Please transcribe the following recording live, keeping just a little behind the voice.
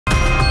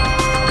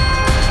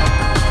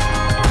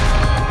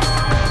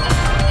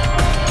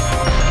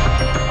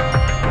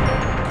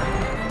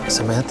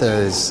Samantha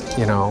is,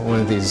 you know,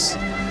 one of these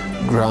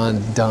grand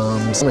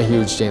dames. I'm a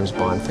huge James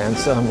Bond fan,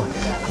 so I'm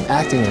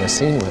acting in a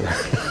scene with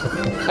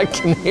her. I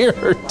can hear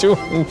her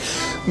doing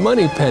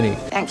Moneypenny.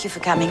 Thank you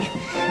for coming.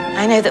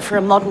 I know that for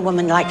a modern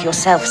woman like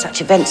yourself,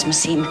 such events must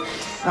seem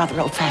rather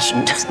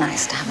old-fashioned. It's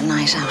nice to have a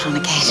night out on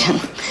occasion.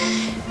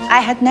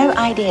 I had no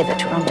idea that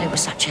Toronto was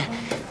such a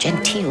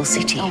genteel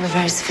city. Oh, we're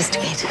very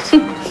sophisticated.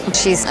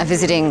 She's a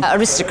visiting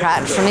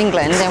aristocrat from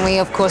England, and we,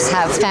 of course,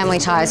 have family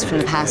ties from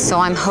the past, so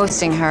I'm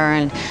hosting her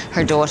and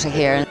her daughter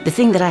here. The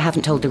thing that I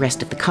haven't told the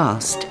rest of the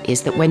cast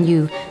is that when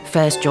you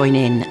first join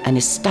in an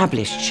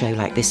established show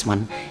like this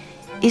one,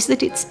 is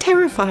that it's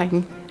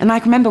terrifying. And I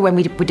remember when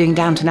we were doing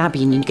Downton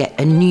Abbey and you get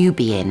a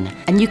newbie in,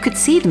 and you could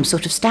see them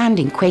sort of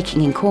standing,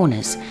 quaking in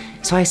corners.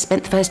 So I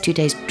spent the first 2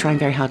 days trying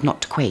very hard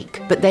not to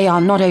quake. But they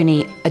are not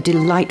only a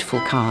delightful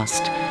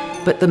cast,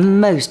 but the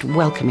most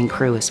welcoming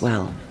crew as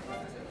well.